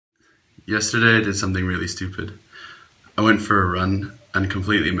Yesterday I did something really stupid. I went for a run and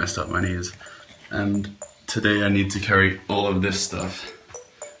completely messed up my knees. And today I need to carry all of this stuff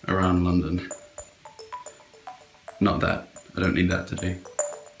around London. Not that. I don't need that today.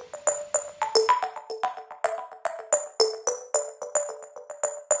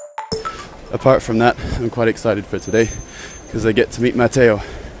 Apart from that, I'm quite excited for today because I get to meet Matteo.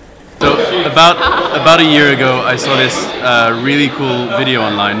 So about a year ago I saw this really cool video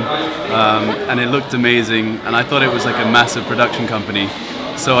online and it looked amazing and I thought it was like a massive production company.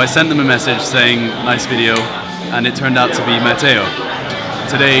 So I sent them a message saying nice video and it turned out to be Matteo.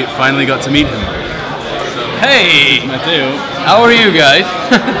 Today finally got to meet him. So, hey Matteo, how are you guys?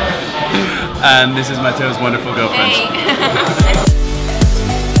 And this is Matteo's wonderful girlfriend. Hey.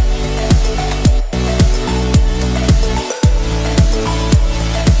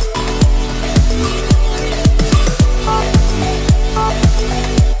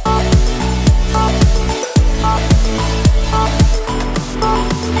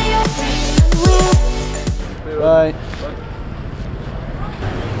 Bye.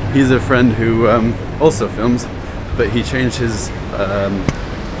 He's a friend who also films, but he changed his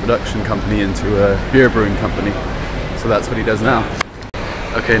production company into a beer brewing company, so that's what he does now.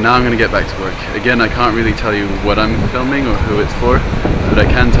 Okay, now I'm gonna get back to work. Again, I can't really tell you what I'm filming or who it's for, but I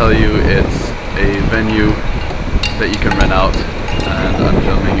can tell you it's a venue that you can rent out, and I'm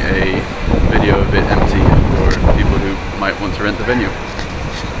filming a video of it empty for people who might want to rent the venue.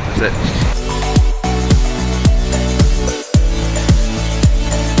 That's it.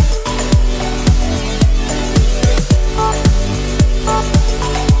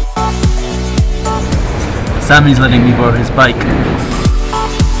 Sammy's letting me borrow his bike.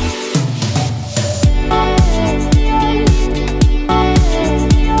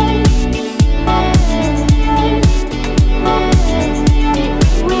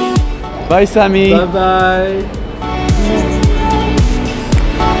 Bye, Sammy. Bye bye.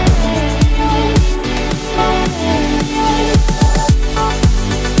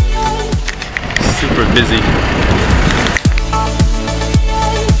 Super busy.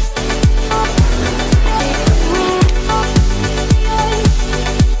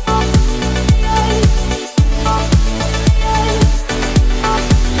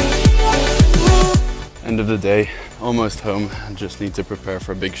 End of the day, almost home, and just need to prepare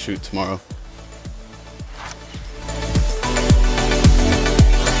for a big shoot tomorrow.